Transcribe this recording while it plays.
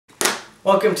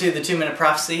Welcome to the 2-Minute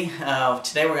Prophecy.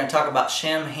 Today we're going to talk about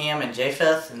Shem, Ham, and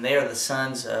Japheth, and they are the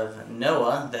sons of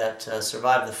Noah that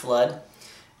survived the flood.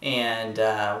 And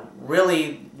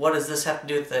really, what does this have to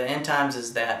do with the end times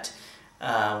is that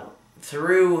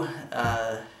through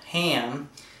Ham,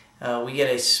 we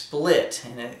get a split,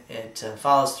 and it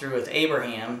follows through with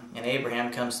Abraham, and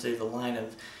Abraham comes through the line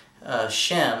of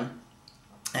Shem,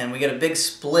 and we get a big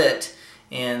split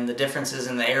in the differences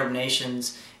in the Arab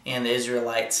nations and the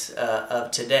Israelites of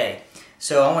today.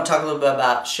 So I want to talk a little bit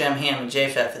about Shem, Ham, and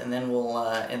Japheth, and then we'll,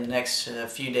 in the next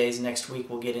few days, next week,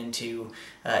 we'll get into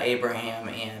Abraham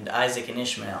and Isaac and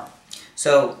Ishmael.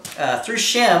 So through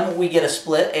Shem, we get a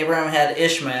split. Abraham had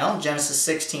Ishmael, Genesis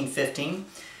 16:15.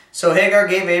 So Hagar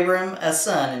gave Abram a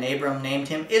son, and Abram named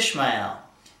him Ishmael.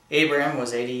 Abram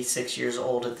was 86 years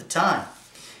old at the time.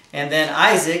 And then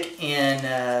Isaac in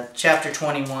chapter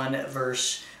 21,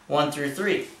 verse 1 through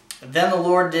 3. Then the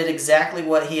Lord did exactly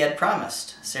what he had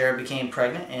promised. Sarah became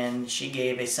pregnant, and she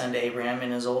gave a son to Abraham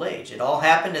in his old age. It all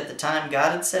happened at the time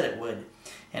God had said it would.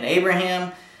 And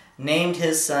Abraham named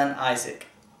his son Isaac.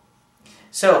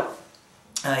 So,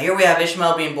 here we have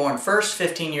Ishmael being born first.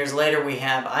 15 years later, we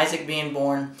have Isaac being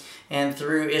born. And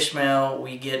through Ishmael,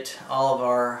 we get all of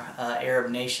our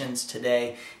Arab nations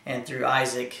today. And through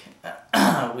Isaac,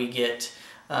 we get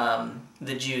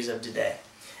the Jews of today.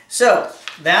 So,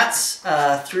 that's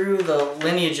through the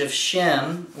lineage of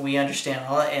Shem, we understand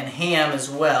all that, and Ham as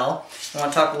well. I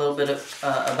want to talk a little bit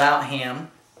about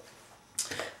Ham.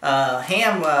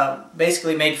 Ham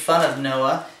basically made fun of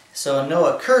Noah, so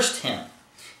Noah cursed him.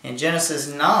 In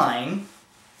Genesis 9,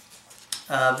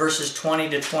 verses 20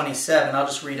 to 27, I'll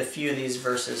just read a few of these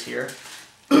verses here.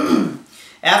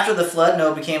 After the flood,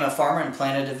 Noah became a farmer and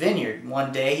planted a vineyard.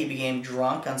 One day he became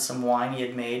drunk on some wine he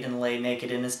had made and lay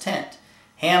naked in his tent.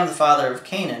 Ham, the father of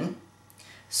Canaan,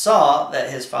 saw that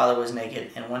his father was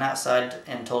naked and went outside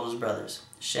and told his brothers.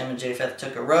 Shem and Japheth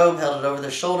took a robe, held it over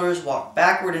their shoulders, walked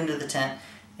backward into the tent,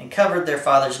 and covered their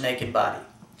father's naked body.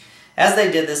 As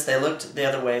they did this, they looked the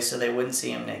other way so they wouldn't see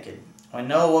him naked. When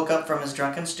Noah woke up from his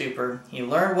drunken stupor, he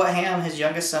learned what Ham, his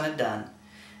youngest son, had done.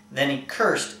 Then he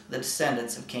cursed the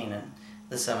descendants of Canaan,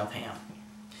 the son of Ham.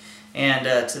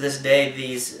 And to this day,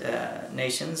 these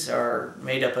nations are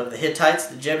made up of the Hittites,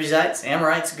 the Jebusites,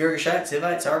 Amorites, Girgashites,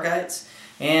 Hivites, Arkites,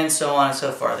 and so on and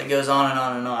so forth. It goes on and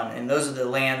on and on. And those are the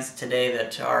lands today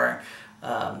that are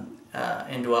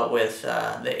indwelt with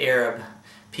the Arab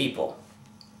people.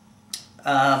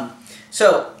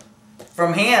 So,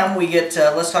 from Ham, we get,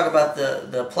 let's talk about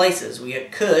the places. We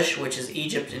get Cush, which is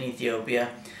Egypt and Ethiopia,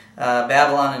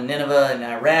 Babylon and Nineveh and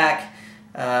Iraq.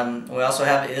 We also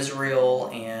have Israel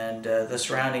and the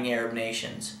surrounding Arab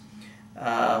nations.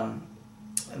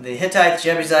 The Hittites,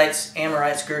 Jebusites,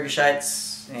 Amorites,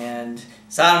 Girgashites, and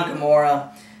Sodom,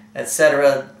 Gomorrah,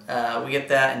 etc. We get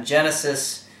that in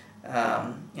Genesis,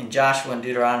 in Joshua and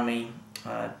Deuteronomy,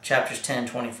 chapters 10,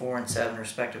 24, and 7,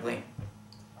 respectively.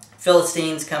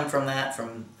 Philistines come from that,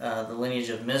 from the lineage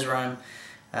of Mizraim,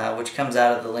 which comes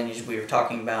out of the lineage we were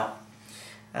talking about.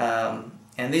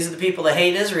 And these are the people that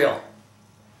hate Israel.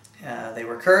 They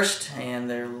were cursed, and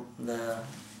the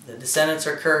descendants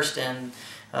are cursed, and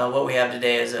what we have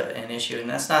today is an issue. And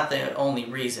that's not the only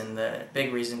reason. The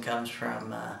big reason comes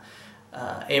from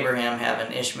Abraham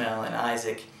having Ishmael and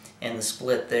Isaac and the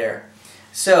split there.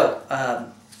 So,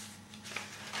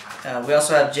 we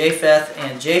also have Japheth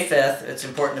and Japheth. It's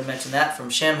important to mention that from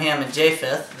Shem, Ham, and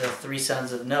Japheth, the three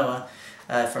sons of Noah.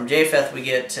 From Japheth we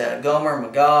get Gomer,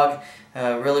 Magog.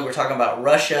 Really we're talking about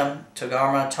Russia,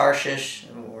 Togarmah, Tarshish.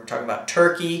 We're talking about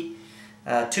Turkey,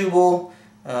 Tubal.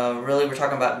 Really we're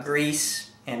talking about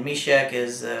Greece, and Meshech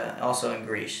is also in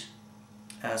Greece.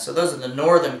 So those are the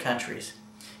northern countries.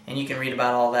 And you can read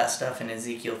about all that stuff in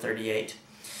Ezekiel 38.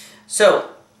 So,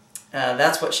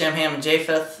 that's what Shem, Ham, and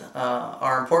Japheth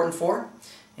are important for,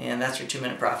 and that's your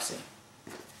 2-Minute Prophecy.